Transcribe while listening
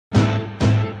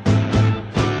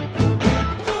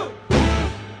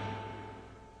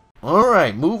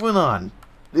Alright, moving on.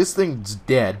 This thing's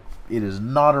dead. It is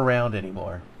not around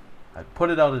anymore. I put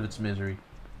it out of its misery.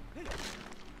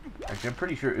 Actually, I'm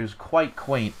pretty sure it was quite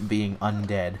quaint being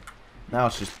undead. Now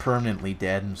it's just permanently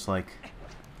dead, and it's like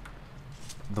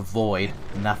the void,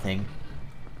 nothing.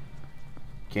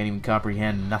 Can't even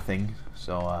comprehend nothing,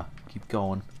 so keep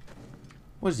going.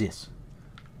 What is this?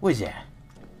 What is that?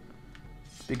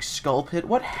 Big skull pit?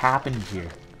 What happened here?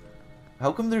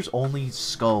 How come there's only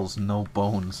skulls, no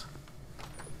bones?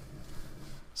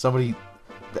 Somebody...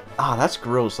 that's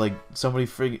gross. Like, somebody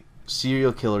friggin'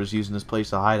 serial killers using this place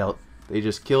to hide out. They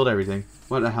just killed everything.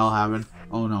 What the hell happened?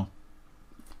 Oh no.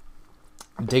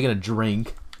 I'm taking a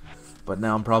drink, but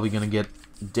now I'm probably gonna get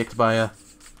dicked by a...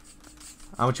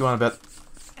 How much you want to bet?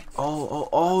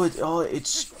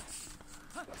 It's...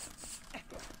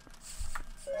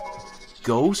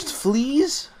 Ghost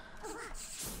fleas?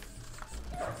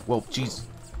 Whoa, jeez.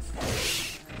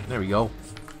 There we go.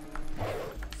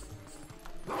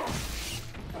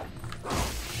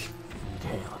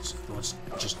 Okay, let's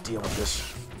just deal with this.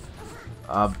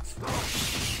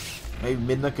 Maybe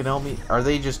Midna can help me. Are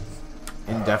they just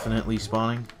indefinitely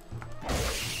spawning?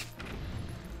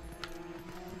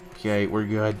 Okay, we're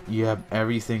good. Yeah,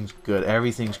 everything's good.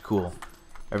 Everything's cool.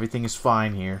 Everything is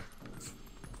fine here.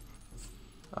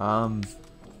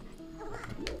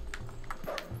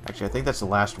 Actually, I think that's the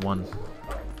last one.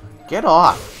 Get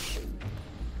off!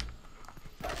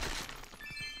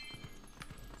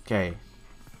 Okay.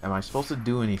 Am I supposed to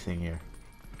do anything here?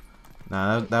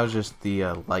 Nah, that was just the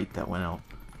light that went out.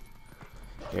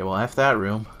 Okay, well, F that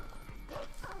room.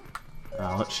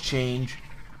 Let's change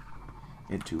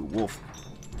into wolf.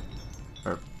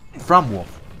 Or, from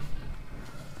wolf.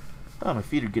 Oh, my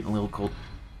feet are getting a little cold.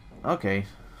 Okay,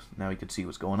 now we can see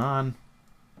what's going on.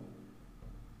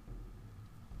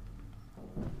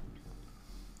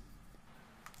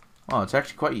 Oh, it's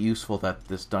actually quite useful that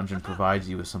this dungeon provides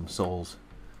you with some souls.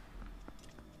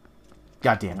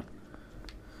 God damn it.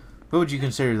 What would you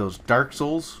consider those? Dark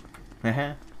souls?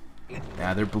 Heh.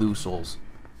 Yeah, they're blue souls.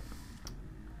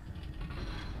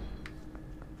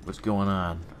 What's going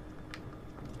on?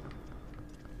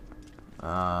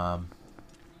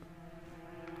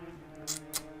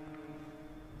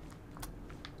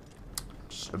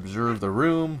 Just observe the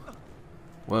room.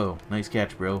 Whoa, nice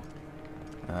catch, bro.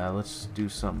 Let's do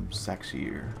something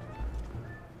sexier.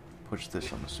 Push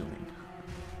this, I'm assuming.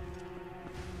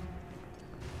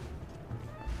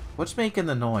 What's making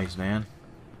the noise, man?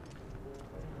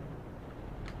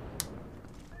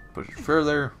 Push it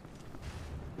further.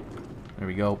 There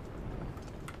we go.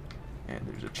 And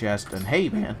there's a chest. And hey,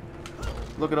 man,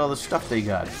 look at all the stuff they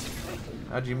got.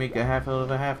 How'd you make a half out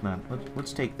of a half nut?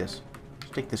 Let's take this.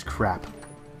 Let's take this crap.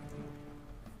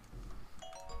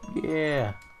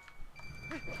 Yeah.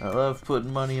 I love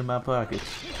putting money in my pockets.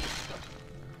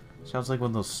 Sounds like one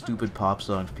of those stupid pop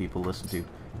songs people listen to.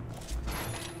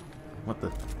 What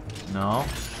the? No.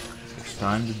 It's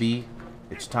time to be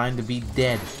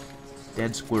dead.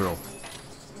 Dead squirrel.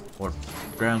 Or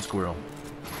ground squirrel.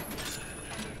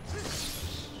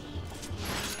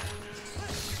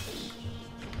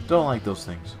 Don't like those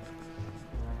things.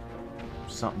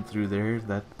 Something through there.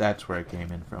 That's where I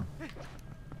came in from.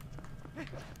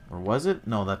 Or was it?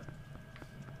 No,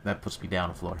 that puts me down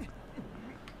the floor.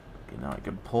 Okay, now I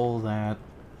can pull that.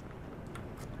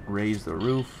 Raise the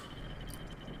roof.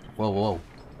 Whoa, whoa.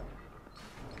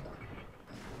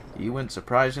 You went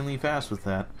surprisingly fast with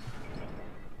that.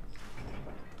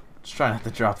 Just try not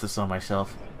to drop this on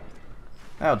myself.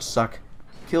 That would suck.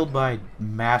 Killed by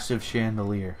massive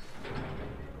chandelier.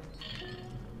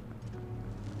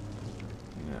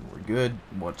 And we're good.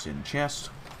 What's in chest?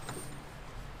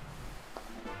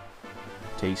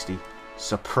 Tasty.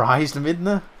 Surprised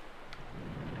Midna?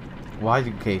 Why?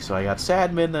 Okay, so I got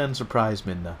sad Midna and surprised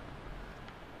Midna.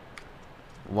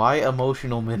 Why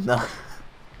emotional Midna?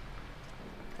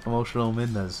 Emotional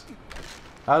Midnas.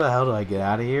 How the hell do I get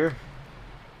out of here?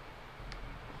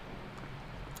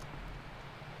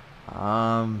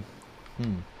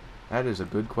 That is a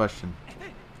good question.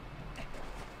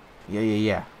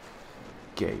 Yeah.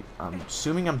 Okay, I'm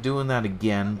assuming I'm doing that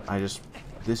again. I just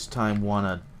this time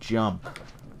wanna jump.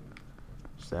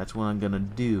 So that's what I'm gonna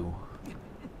do.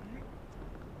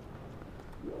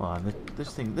 Hold on,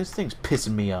 this thing's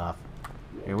pissing me off.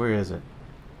 Okay, where is it?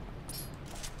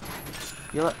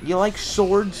 You like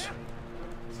swords?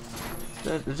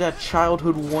 Is that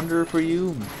childhood wonder for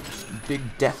you? Big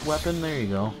death weapon? There you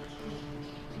go.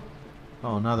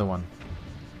 Oh, another one.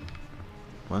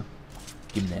 What?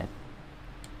 Give me that.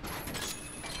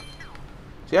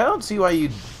 See, I don't see why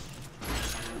you'd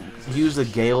use the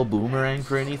Gale Boomerang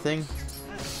for anything.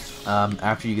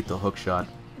 After you get the hook shot.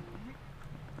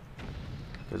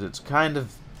 Because it's kind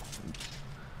of...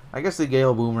 I guess the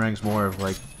Gale Boomerang's more of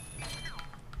like...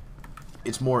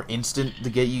 It's more instant to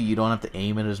get you. You don't have to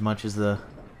aim it as much as the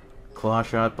Claw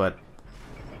Shot, but...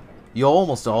 You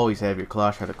almost always have your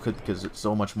Claw Shot equipped because it's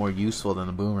so much more useful than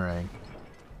the Boomerang.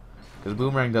 Because the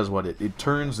Boomerang does what? It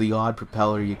turns the odd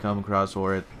propeller you come across,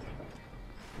 or it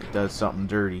does something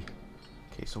dirty.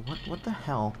 Okay, so what the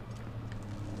hell?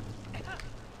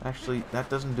 Actually, that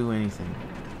doesn't do anything.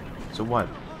 So what?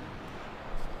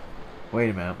 Wait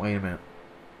a minute, wait a minute.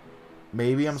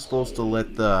 Maybe I'm supposed to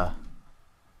let the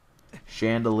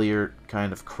chandelier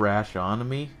kind of crash onto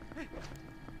me?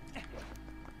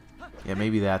 Yeah,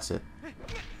 maybe that's it.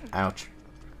 Ouch.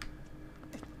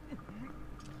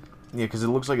 Yeah, because it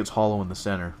looks like it's hollow in the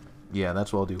center. Yeah,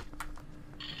 that's what I'll do.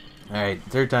 Alright,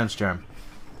 third time's charm.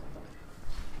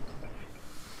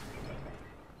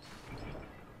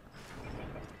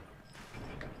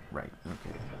 Right,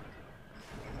 okay.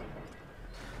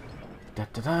 Da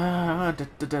da da da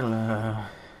da da da.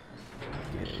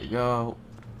 There we go.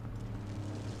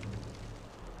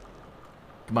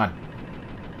 Come on.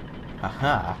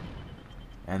 Haha.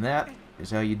 And that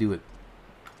is how you do it.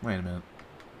 Wait a minute.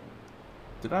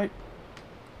 Did I?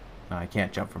 No, I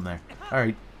can't jump from there.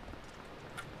 Alright.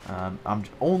 I'm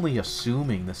only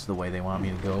assuming this is the way they want me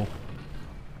to go.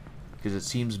 Because it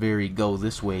seems very go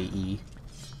this way-y.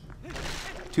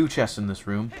 2 chests in this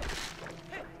room.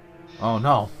 Oh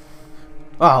no.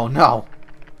 Oh no.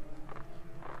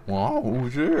 Well,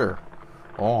 who's here?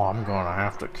 Oh, I'm gonna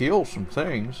have to kill some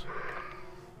things.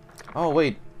 Oh,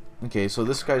 wait. Okay, so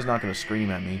this guy's not gonna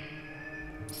scream at me.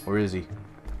 Or is he?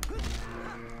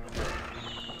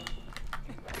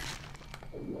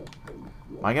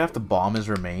 Am I gonna have to bomb his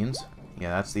remains? Yeah,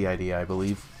 that's the idea, I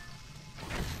believe.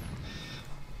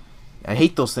 I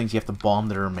hate those things you have to bomb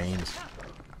their remains.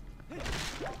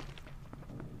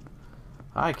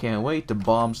 I can't wait to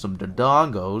bomb some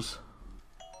Dodongos.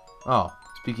 Oh,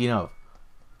 speaking of.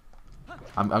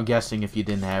 I'm guessing if you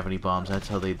didn't have any bombs, that's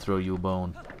how they'd throw you a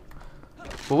bone.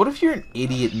 But what if you're an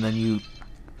idiot and then you...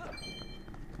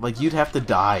 Like, you'd have to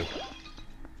die.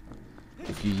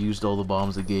 If you used all the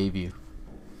bombs they gave you.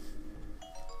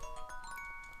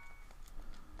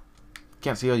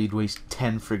 Can't see how you'd waste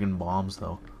 10 friggin' bombs,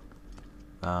 though.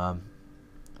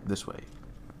 This way.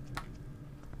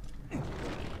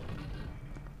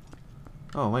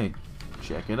 Oh, wait.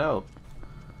 Check it out.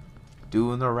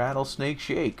 Doing the rattlesnake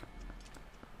shake.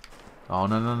 Oh,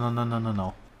 no, no, no, no, no, no,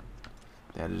 no.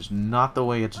 That is not the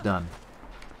way it's done.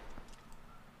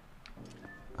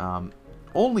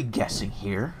 Only guessing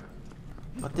here.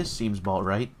 But this seems about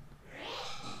right.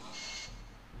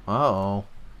 Uh-oh.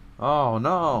 Oh,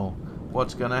 no.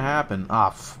 What's gonna happen?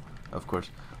 Ah, of course.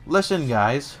 Listen,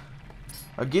 guys.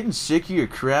 I'm getting sick of your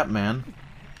crap, man.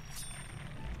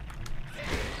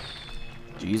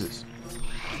 Jesus.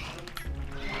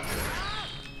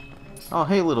 Oh,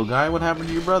 hey, little guy. What happened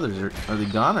to your brothers? Are they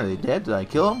gone? Are they dead? Did I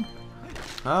kill them?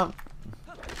 Oh.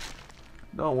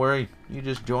 Don't worry. You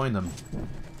just joined them.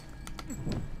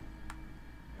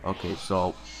 Okay,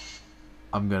 so...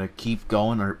 I'm gonna keep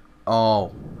going, or...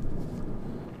 Oh.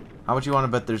 How much you want to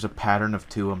bet there's a pattern of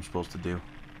 2 I'm supposed to do?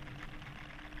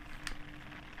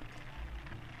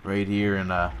 Right here and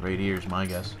right here is my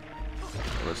guess.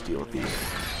 So let's deal with these.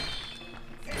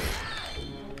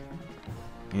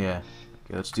 Yeah.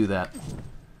 Okay, let's do that.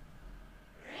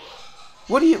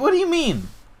 What do you mean?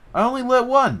 I only let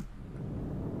 1.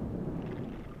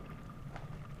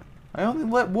 I only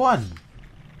let 1.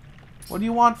 What do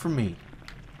you want from me?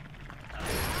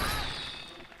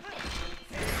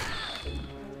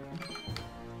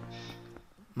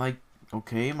 Like,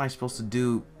 okay, am I supposed to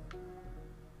do...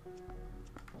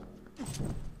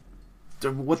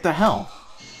 What the hell?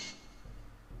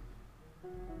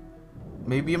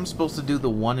 Maybe I'm supposed to do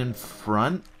the one in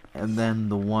front, and then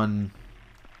the one...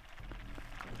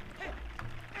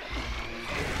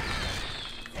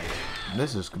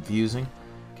 This is confusing.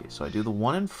 Okay, so I do the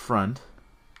one in front.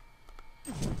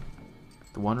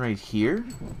 The one right here?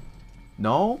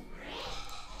 No?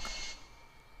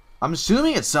 I'm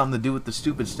assuming it's something to do with the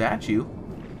stupid statue.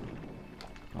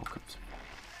 Oh, oops.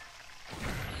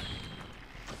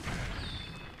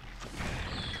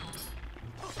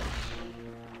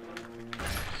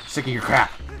 Sick of your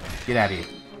crap. Get out of here.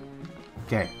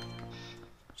 Okay.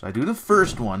 So I do the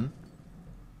first one.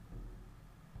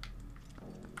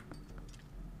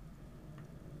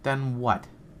 Then what?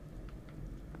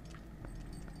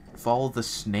 Follow the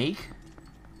snake?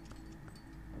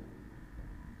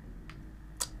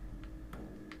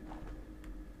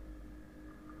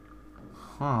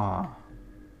 Huh.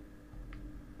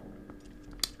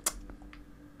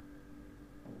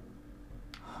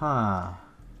 Huh.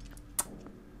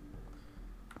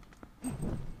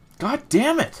 God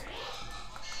damn it!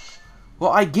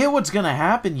 Well, I get what's gonna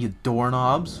happen, you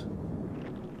doorknobs.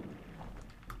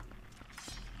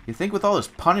 You think with all this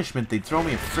punishment they'd throw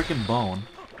me a frickin' bone.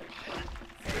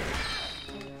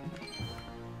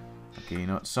 Okay, you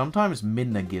know what? Sometimes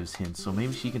Midna gives hints, so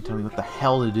maybe she can tell me what the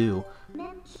hell to do.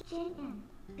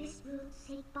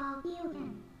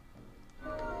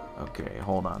 Okay,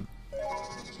 hold on.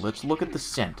 Let's look at the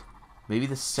scent. Maybe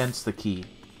the scent's the key.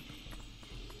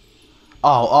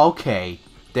 Oh, okay.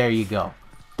 There you go.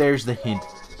 There's the hint.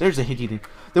 There's the hinty thing.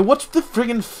 Then what's the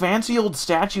friggin' fancy old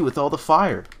statue with all the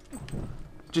fire?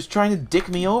 Just trying to dick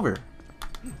me over.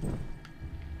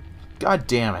 God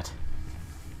damn it.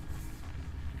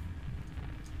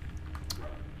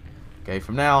 Okay,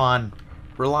 from now on,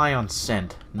 rely on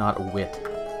scent, not wit.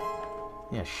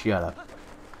 Yeah, shut up.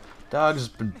 Dog's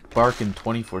been barking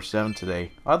 24/7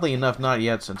 today. Oddly enough, not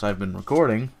yet since I've been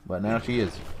recording, but now she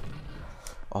is.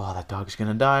 Oh, that dog's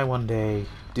gonna die one day.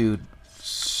 Dude,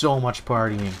 so much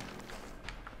partying.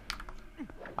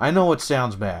 I know it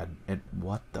sounds bad.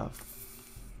 What the f...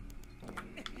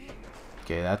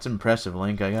 Okay, that's impressive,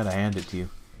 Link. I gotta hand it to you.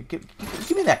 Give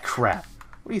me that crap.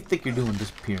 What do you think you're doing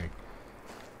disappearing?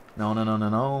 No, no, no, no,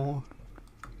 no.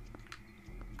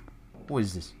 What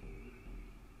is this?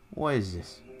 What is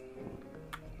this?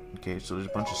 Okay, so there's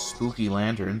a bunch of spooky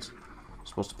lanterns. I'm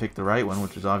supposed to pick the right one,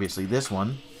 which is obviously this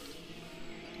one.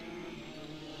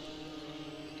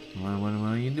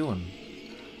 What are you doing?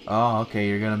 Oh, okay,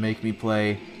 you're gonna make me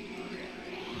play...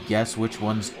 Guess which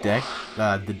one's the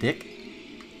dick?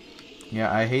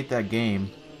 Yeah, I hate that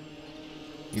game.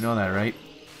 You know that, right?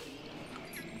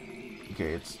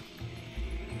 Okay,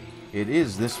 it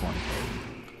is this one.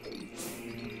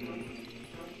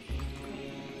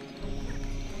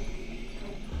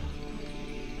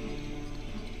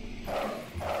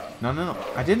 No, no, no.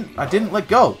 I didn't let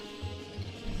go.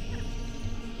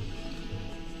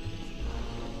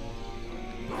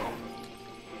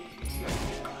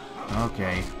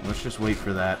 Okay, let's just wait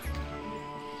for that.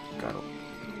 Gotta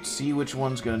see which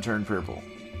one's gonna turn purple.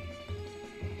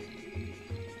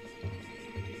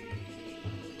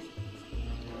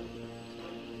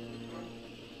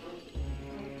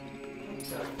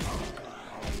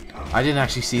 I didn't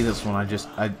actually see this one,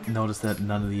 I noticed that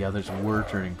none of the others were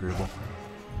turning purple.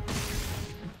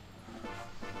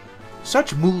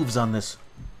 Such moves on this.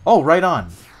 Oh, right on.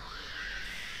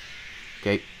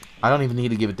 Okay, I don't even need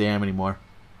to give a damn anymore.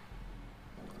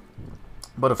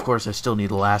 But of course I still need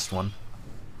the last one.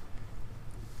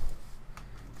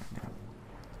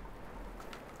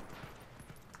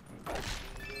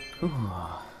 Ooh.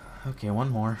 Okay, one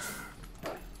more.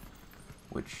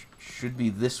 Which should be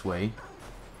this way.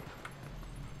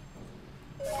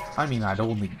 I mean, I'd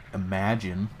only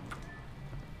imagine.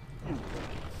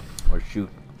 Or shoot.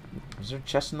 Is there a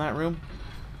chest in that room?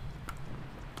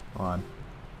 Hold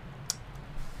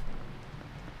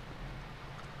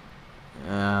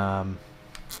on.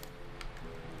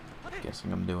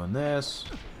 Guessing I'm doing this.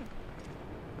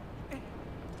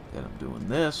 Then I'm doing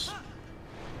this.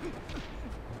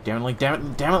 Damn it, Link!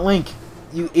 Damn it, Link!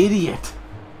 You idiot!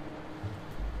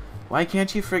 Why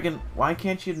can't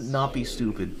you not be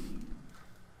stupid?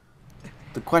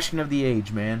 The question of the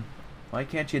age, man. Why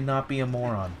can't you not be a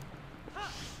moron?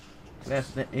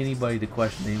 Ask anybody the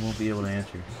question, they won't be able to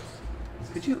answer.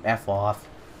 Could you F off?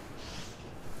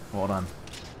 Hold on.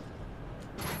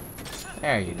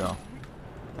 There you go.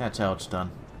 That's how it's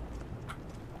done.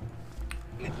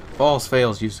 Falls,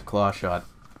 fails, use the claw shot.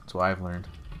 That's what I've learned.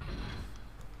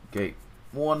 Okay,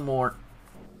 one more.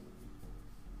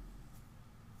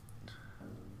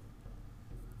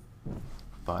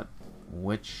 But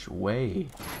which way?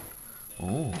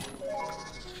 Oh,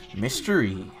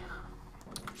 mystery.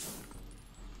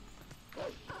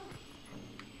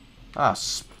 Ah,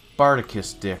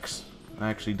 Spartacus dicks. I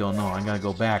actually don't know. I gotta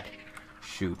go back.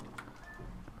 Shoot.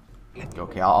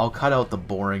 Okay, I'll cut out the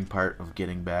boring part of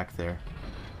getting back there.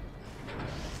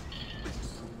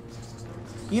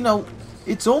 You know,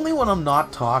 it's only when I'm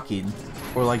not talking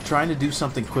or like trying to do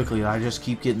something quickly that I just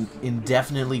keep getting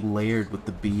indefinitely layered with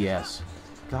the BS.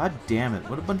 God damn it!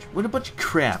 What a bunch of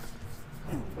crap.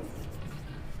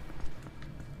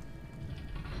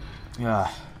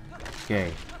 Ah,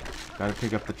 okay. Gotta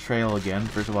pick up the trail again.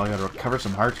 First of all, I gotta recover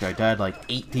some hearts. I died like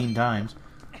 18 times.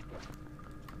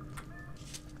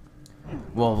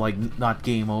 Well, like, not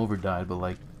game over died, but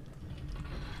like...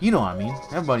 You know what I mean.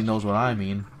 Everybody knows what I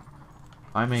mean.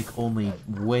 I make only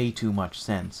way too much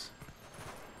sense.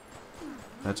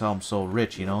 That's how I'm so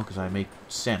rich, you know? Because I make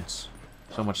sense.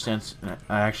 So much sense.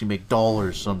 I actually make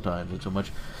dollars sometimes. That's how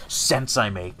much sense I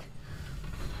make.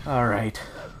 Alright.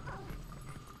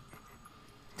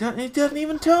 It doesn't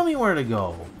even tell me where to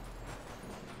go.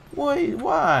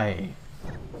 Why?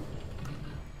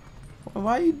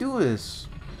 Why do you do this?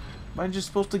 Am I just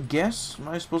supposed to guess? Am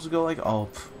I supposed to go like, oh,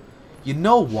 you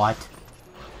know what?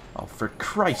 Oh, for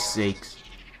Christ's sakes.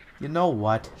 You know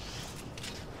what?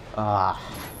 I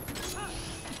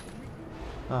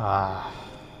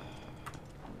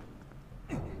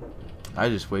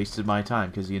just wasted my time,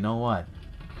 because you know what?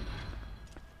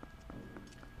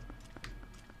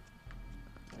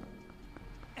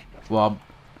 Well,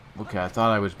 okay, I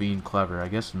thought I was being clever. I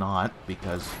guess not,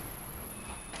 because...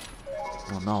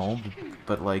 Well, no,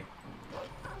 but like...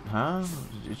 Huh?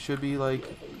 It should be like...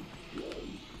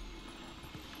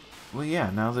 Well, yeah,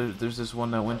 now there's this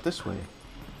one that went this way.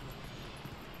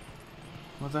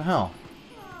 What the hell?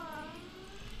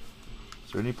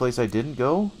 Is there any place I didn't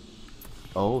go?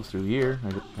 Oh, through here.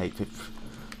 Hey,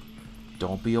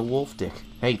 don't be a wolf dick.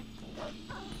 Hey,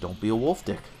 don't be a wolf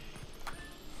dick.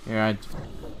 Here,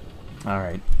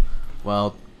 Alright.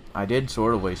 Well, I did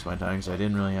sort of waste my time because I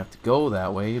didn't really have to go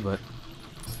that way, but...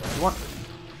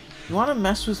 You want to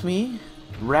mess with me?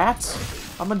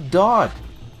 Rats? I'm a dog.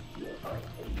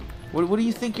 What do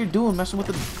you think you're doing messing with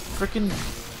a frickin'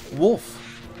 wolf?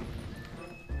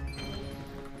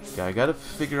 Okay, I gotta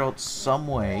figure out some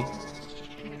way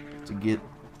to get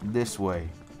this way.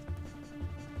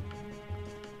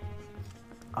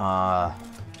 Oh,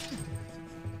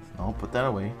 put that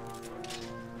away.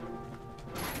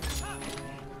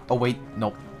 Oh wait,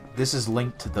 nope. This is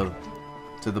linked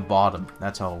to the bottom.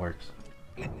 That's how it works.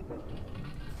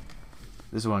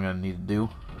 This is what I'm gonna need to do.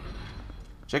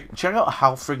 Check out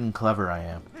how friggin' clever I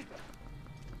am.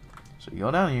 So you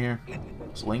go down here.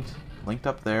 It's linked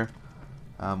up there.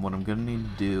 What I'm gonna need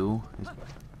to do is...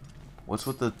 What's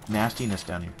with the nastiness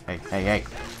down here? Hey.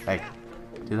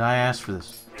 Did I ask for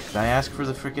this? Did I ask for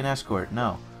the freaking escort?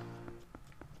 No.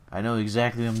 I know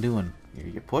exactly what I'm doing.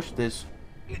 You push this.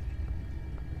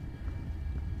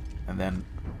 And then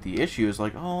the issue is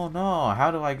like, oh no,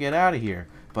 how do I get out of here?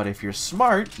 But if you're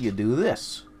smart, you do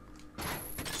this.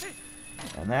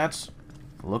 And that's...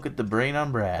 Look at the brain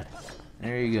on Brad.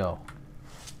 There you go.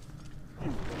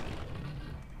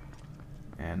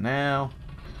 And now,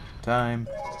 time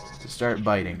to start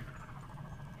biting.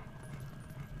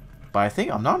 But I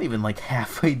think I'm not even like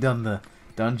halfway done the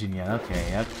dungeon yet.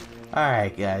 Okay,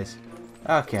 alright guys.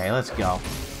 Okay, let's go.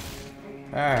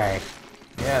 Alright.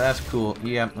 Yeah, that's cool.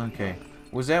 Yeah, okay.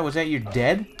 Was that you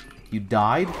dead? You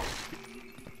died?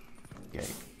 Okay.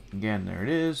 Again, there it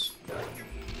is.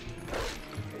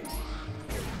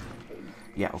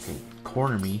 Yeah, okay.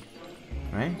 Corner me.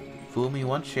 Right? Fool me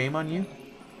once, shame on you.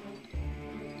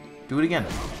 Do it again.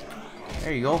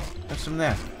 There you go. Have some of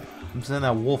that. Some of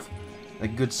that wolf.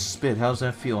 That good spit. How's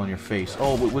that feel on your face?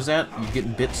 Oh, what was that? You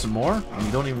getting bit some more? And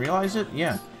you don't even realize it?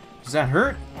 Yeah. Does that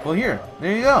hurt? Well, here.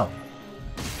 There you go.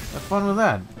 Have fun with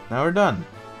that. Now we're done.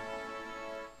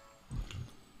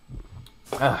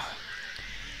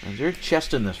 Is there a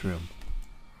chest in this room?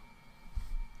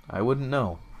 I wouldn't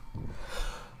know.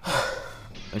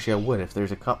 Actually, I would if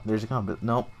there's a but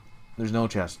nope. There's no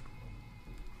chest.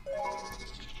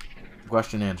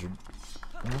 Question answered.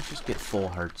 Let's just get full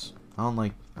hearts. I don't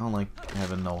like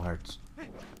having no hearts. There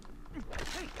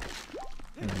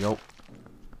we go.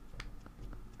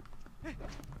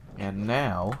 And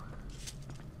now,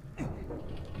 if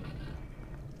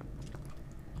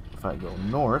I go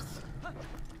north,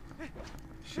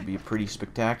 should be pretty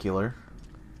spectacular.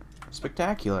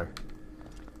 Spectacular.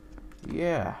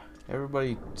 Yeah.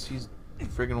 Everybody sees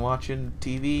friggin' watching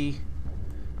TV.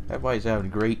 Everybody's having a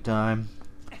great time.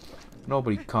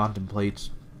 Nobody contemplates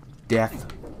death.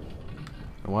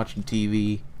 They're watching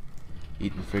TV,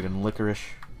 eating friggin' licorice.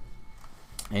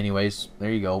 Anyways,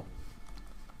 there you go.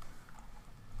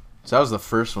 So that was the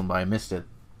first one, but I missed it.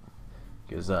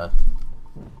 Because, I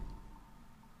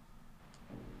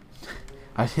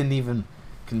didn't even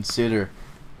consider,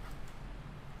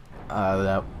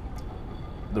 that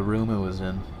the room it was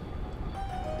in.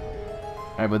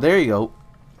 Alright, but there you go.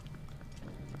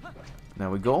 Now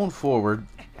we're going forward,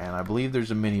 and I believe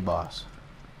there's a mini-boss.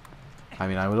 I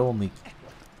mean, that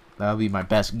would be my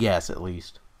best guess, at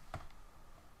least.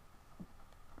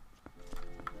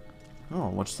 Oh,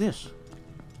 what's this?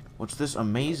 What's this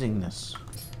amazingness?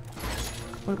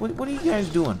 What are you guys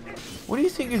doing? What do you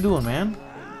think you're doing, man?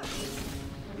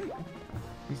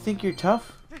 You think you're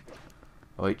tough?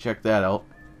 Oh, wait, check that out.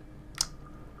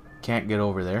 Can't get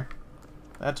over there.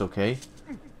 That's okay.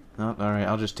 No, alright,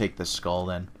 I'll just take this skull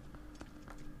then.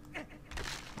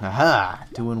 Haha!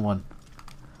 2 in 1.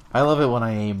 I love it when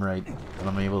I aim right, and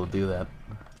I'm able to do that.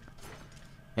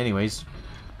 Anyways,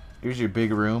 here's your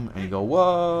big room, and you go,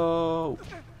 whoa!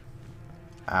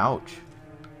 Ouch.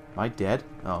 Am I dead?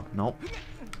 Oh, nope.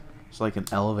 It's like an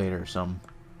elevator or something.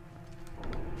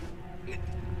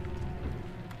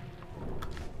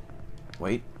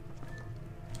 Wait.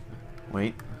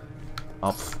 Wait.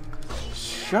 Oh,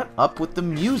 shut up with the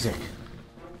music.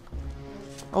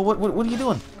 Oh, what are you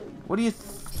doing? What do you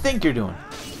think you're doing?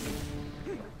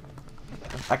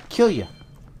 I kill you.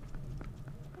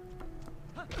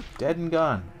 Dead and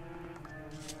gone.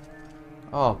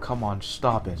 Oh, come on,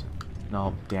 stop it.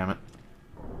 No, damn it.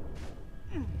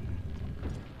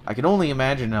 I can only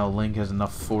imagine how Link has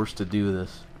enough force to do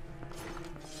this.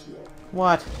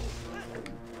 What?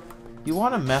 You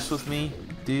want to mess with me,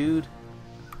 dude?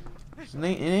 It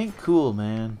ain't cool,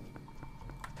 man.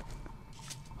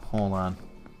 Hold on.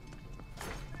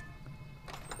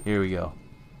 Here we go.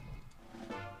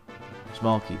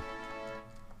 Small key.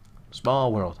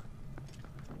 Small world.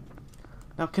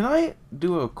 Now, can I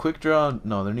do a quick draw?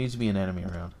 No, there needs to be an enemy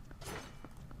around.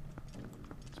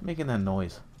 It's making that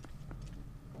noise.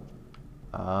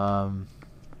 Is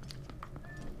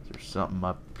there something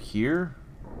up here?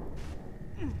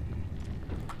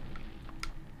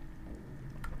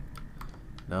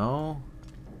 No.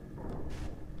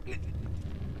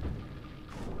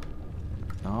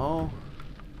 No.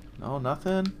 No,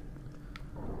 nothing.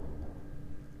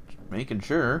 Just making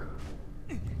sure.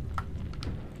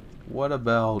 What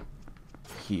about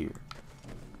here?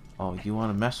 Oh, you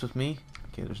want to mess with me?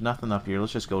 Okay, there's nothing up here.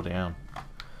 Let's just go down.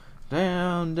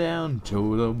 Down, down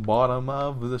to the bottom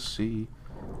of the sea,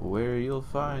 where you'll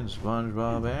find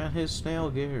SpongeBob and his snail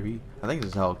Gary. I think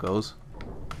this is how it goes.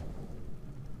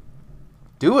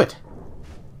 Do it!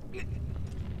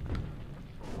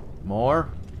 More.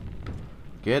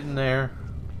 Get in there.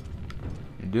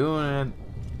 You're doing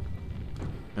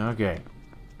it. Okay.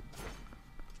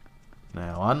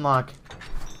 Now, unlock.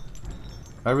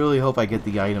 I really hope I get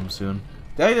the item soon.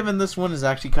 The item in this one is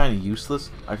actually kind of useless.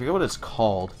 I forget what it's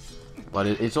called. But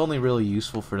it's only really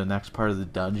useful for the next part of the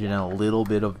dungeon and a little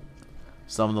bit of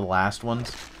some of the last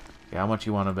ones. Okay, how much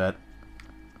you want to bet?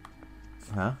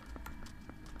 Huh?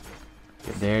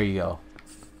 Okay, there you go.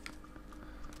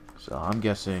 So I'm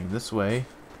guessing this way.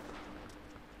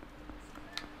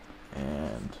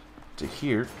 And to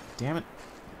here. Damn it.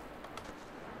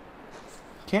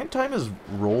 Can't time his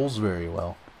rolls very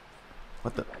well.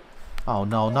 What the? Oh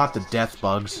no, not the death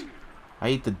bugs. I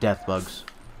hate the death bugs.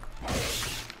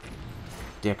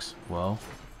 Dicks. Whoa.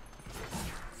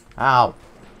 Ow.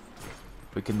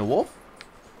 Quicken the wolf?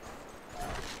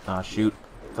 Ah, shoot.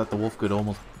 Thought the wolf could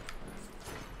almost...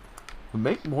 It would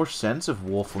make more sense if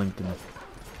Wolf Link can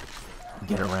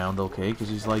get around okay, because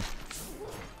he's like...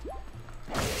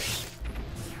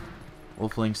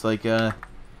 Wolf Link's like,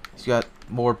 he's got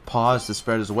more paws to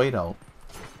spread his weight out.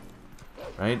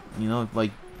 Right? You know,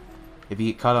 like, if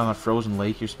you get caught on a frozen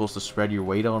lake, you're supposed to spread your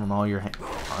weight out on all your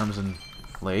arms and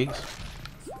legs.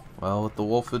 Well, with the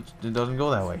wolf, it doesn't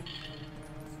go that way.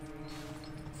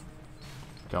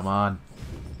 Come on.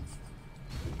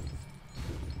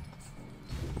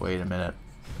 Wait a minute.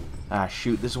 Ah,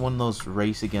 shoot. This is one of those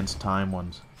race against time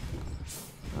ones.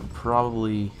 I'm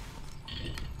probably...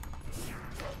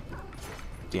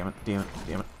 Damn it, damn it,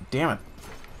 damn it, damn it.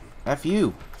 F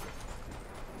you.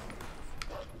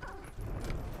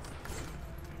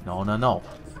 No, no, no.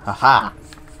 Haha.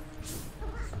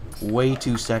 Way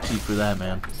too sexy for that,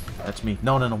 man. That's me.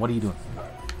 No, no, no. What are you doing?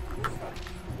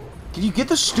 Can you get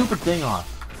the stupid thing off?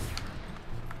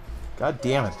 God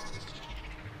damn it.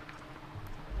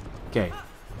 Okay.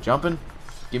 Jumping.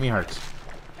 Give me hearts.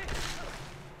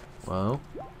 Whoa.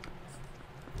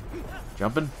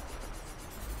 Jumping.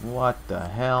 What the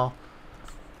hell?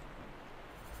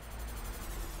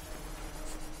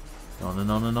 No, no,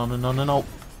 no, no, no, no, no, no, no.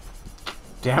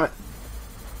 Damn it.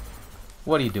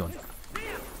 What are you doing?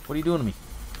 What are you doing to me?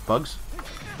 Bugs?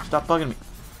 Stop bugging me.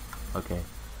 Okay.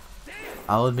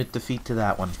 I'll admit defeat to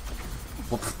that one.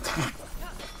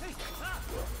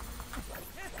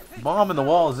 Bomb in the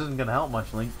walls isn't going to help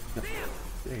much, Link.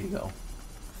 There you go.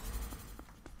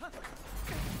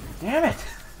 Damn it!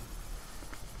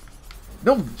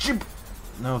 No, jump!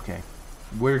 Okay.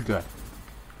 We're good.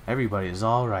 Everybody is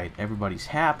alright. Everybody's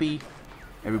happy.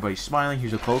 Everybody's smiling.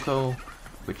 Here's a Coco.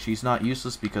 But she's not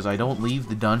useless because I don't leave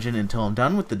the dungeon until I'm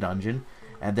done with the dungeon.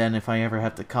 And then if I ever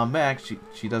have to come back,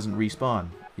 she doesn't respawn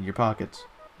in your pockets.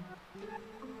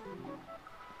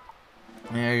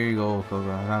 There you go, Coco.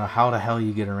 I don't know how the hell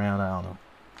you get around. I don't know.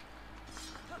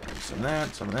 Some of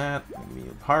that, some of that. Give me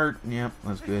a heart. Yep,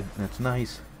 that's good. That's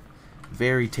nice.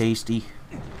 Very tasty.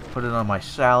 Put it on my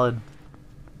salad.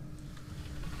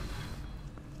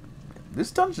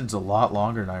 This dungeon's a lot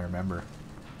longer than I remember.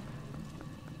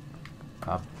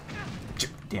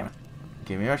 Damn it.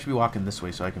 Okay, maybe I should be walking this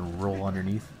way so I can roll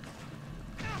underneath.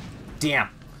 Damn!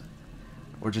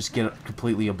 Or just get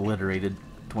completely obliterated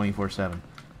 24/7.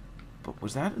 But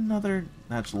was that another...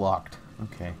 That's locked.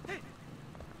 Okay.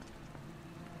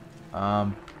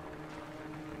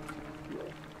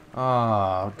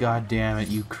 Oh, god damn it,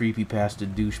 you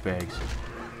creepy-pasted douchebags.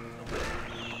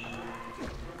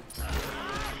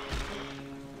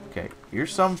 Okay,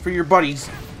 here's some for your buddies.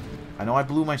 I know I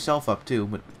blew myself up too,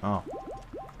 but... Oh.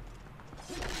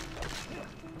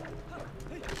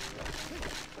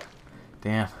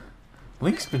 Damn.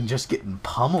 Link's been just getting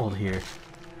pummeled here.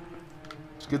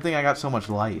 It's a good thing I got so much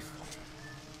life.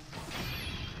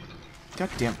 God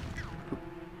damn.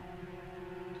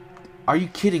 Are you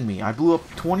kidding me? I blew up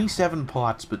 27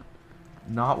 pots, but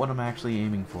not what I'm actually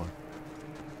aiming for.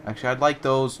 Actually, I'd like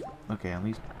those. Okay, at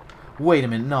least... Wait a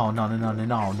minute. No, no, no, no, no,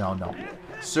 no, no, no.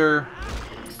 Sir,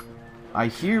 I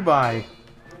hereby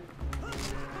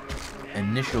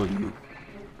initial you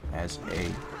as a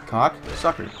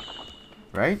cocksucker.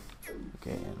 Right?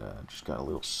 Okay, and just got a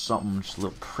little something, just a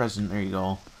little present. There you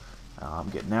go. I'm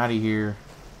getting out of here.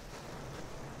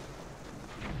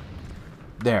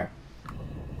 There.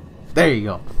 There you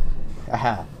go.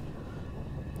 Haha.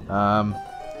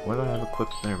 What do I have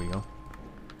equipped? There we go.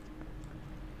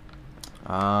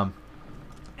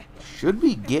 Should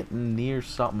be getting near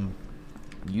something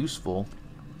useful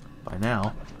by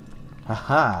now.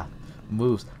 Haha.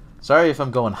 Moves. Sorry if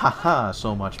I'm going haha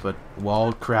so much, but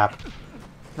wall crap.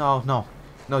 No, no.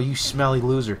 No, you smelly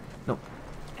loser. No.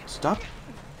 Stop.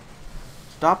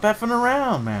 Stop effing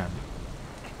around, man.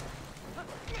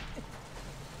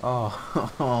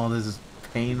 Oh, oh, this is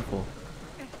painful.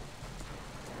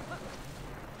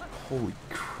 Holy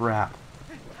crap.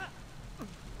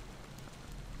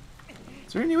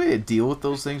 Is there any way to deal with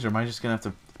those things, or am I just going to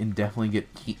have to indefinitely get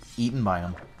eaten by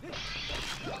them?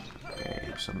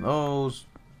 Okay, some of those.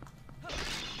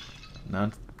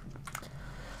 None.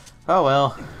 Oh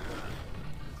well.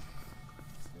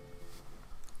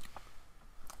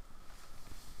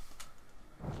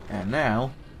 And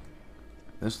now,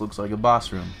 this looks like a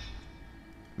boss room.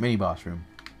 Mini boss room.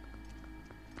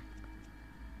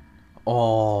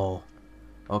 Oh.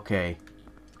 Okay.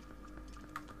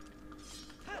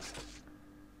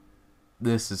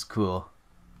 This is cool.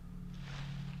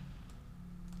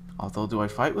 Although, do I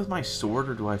fight with my sword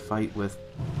or do I fight with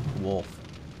Wolf?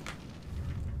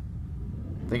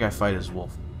 I think I fight as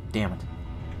Wolf. Damn it.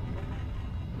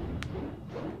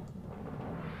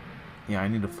 Yeah, I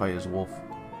need to fight as Wolf.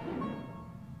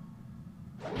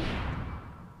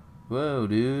 Whoa,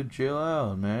 dude, chill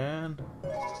out, man.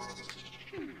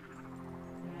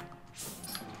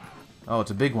 Oh,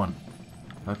 it's a big one.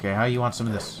 Okay, how you want some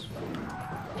of this?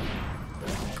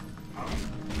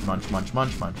 Munch, munch,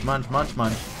 munch, munch, munch, munch,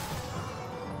 munch.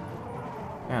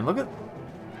 Man, look at...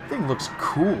 That thing looks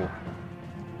cool.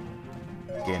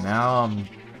 Okay, now I'm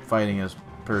fighting as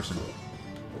person.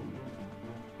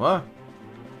 What?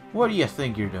 What do you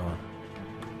think you're doing?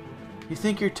 You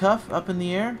think you're tough up in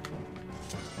the air?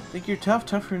 Think you're tough?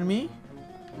 Tougher than me?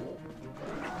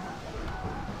 Am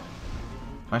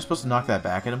I supposed to knock that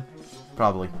back at him?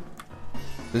 Probably.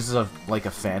 This is like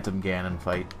a Phantom Ganon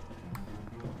fight.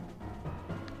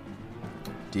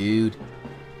 Dude.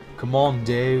 Come on,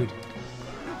 dude.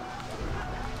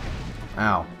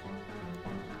 Ow.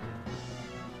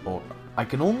 Oh, I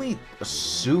can only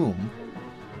assume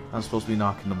I'm supposed to be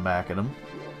knocking them back at him.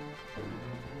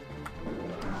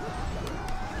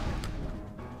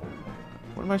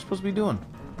 What am I supposed to be doing?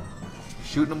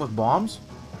 Shooting him with bombs?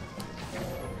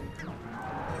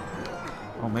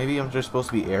 Oh, maybe I'm just supposed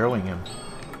to be arrowing him.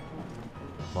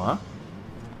 What?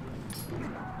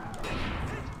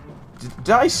 Did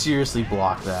I seriously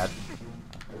block that?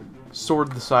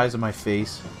 Sword the size of my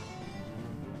face.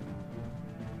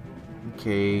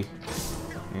 Okay.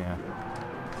 Yeah.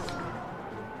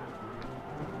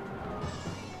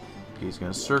 Okay, he's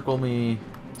gonna circle me.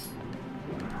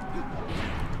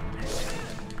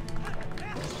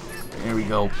 There we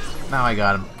go. Now I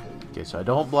got him. Okay, so I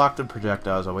don't block the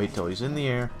projectiles. I wait till he's in the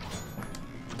air.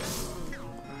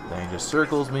 Then he just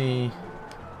circles me.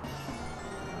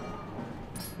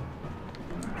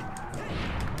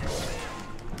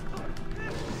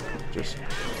 Just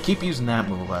keep using that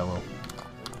move, I will.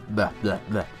 Blah, blah,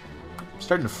 blah. I'm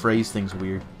starting to phrase things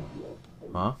weird.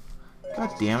 Huh?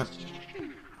 God damn it.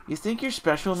 You think you're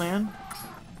special, man?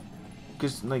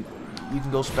 Because, like, you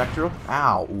can go spectral?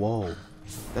 Ow, whoa.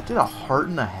 That did a heart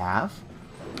and a half?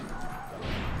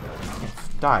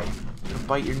 Die. I'm gonna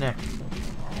bite your neck.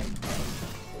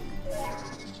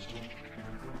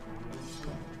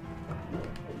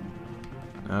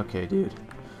 Okay, dude.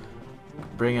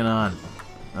 Bring it on.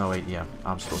 Oh wait, yeah,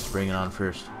 I'm supposed to bring it on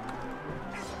first.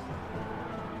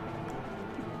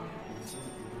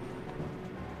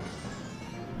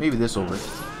 Maybe this will work.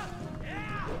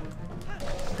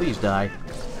 Please die.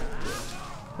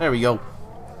 There we go.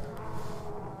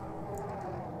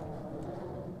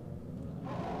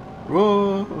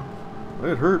 Whoa!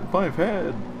 It hurt my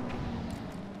head.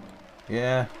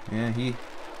 Yeah,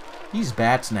 he's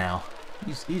bats now.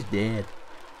 He's dead.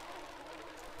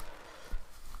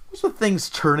 What's with things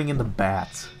turning into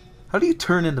bats? How do you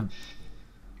turn into...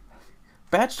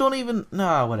 Bats don't even...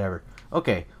 Nah, whatever.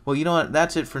 Okay, well, you know what?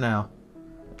 That's it for now.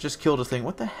 Just killed a thing.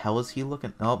 What the hell is he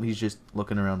looking... Oh, he's just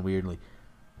looking around weirdly.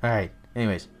 Alright,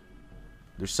 anyways.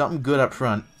 There's something good up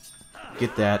front.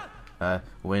 Get that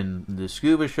when the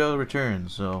scuba show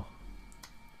returns, so...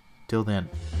 Till then.